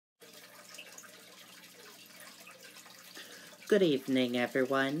Good evening,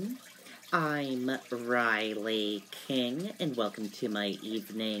 everyone. I'm Riley King, and welcome to my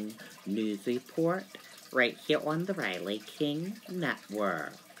evening news report right here on the Riley King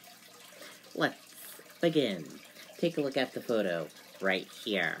Network. Let's begin. Take a look at the photo right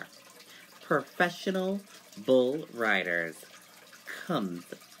here. Professional bull riders comes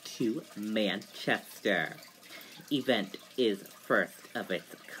to Manchester. Event is first of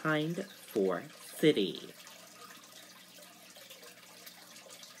its kind for city.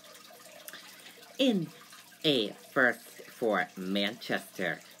 In a first for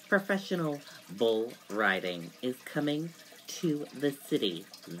Manchester, professional bull riding is coming to the city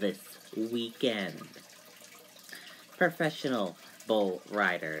this weekend. Professional bull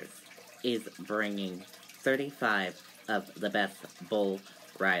riders is bringing 35 of the best bull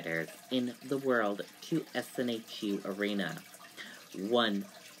riders in the world to SNHU Arena. One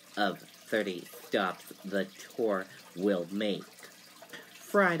of 30 stops the tour will make.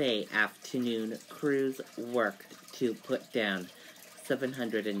 Friday afternoon, crews worked to put down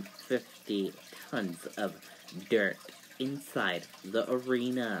 750 tons of dirt inside the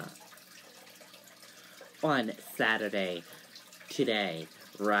arena. On Saturday, today,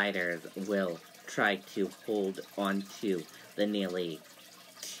 riders will try to hold onto the nearly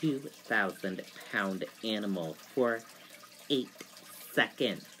 2,000-pound animal for 8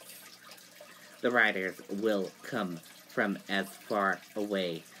 seconds. The riders will come from as far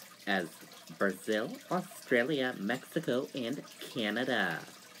away as Brazil, Australia, Mexico, and Canada.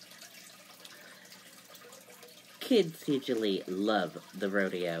 Kids usually love the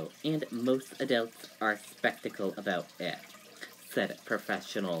rodeo, and most adults are skeptical about it, said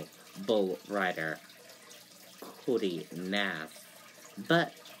professional bull rider Cody Nass.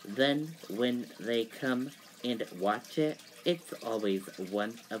 But then when they come and watch it, it's always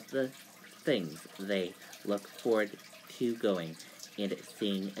one of the things they look forward to going and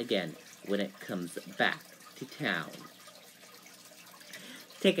seeing again when it comes back to town.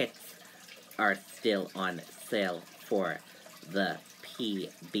 Tickets are still on sale for the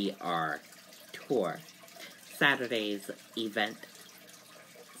PBR Tour. Saturday's event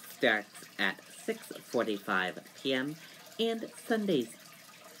starts at 6:45 p.m. and Sunday's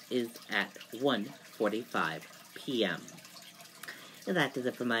is at 1:45 p.m. And that is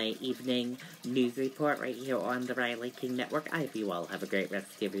it for my evening news report right here on the Riley King Network. I hope you all have a great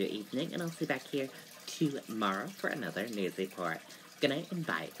rest of your evening, and I'll see you back here tomorrow for another news report. Good night and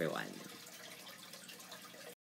bye, everyone.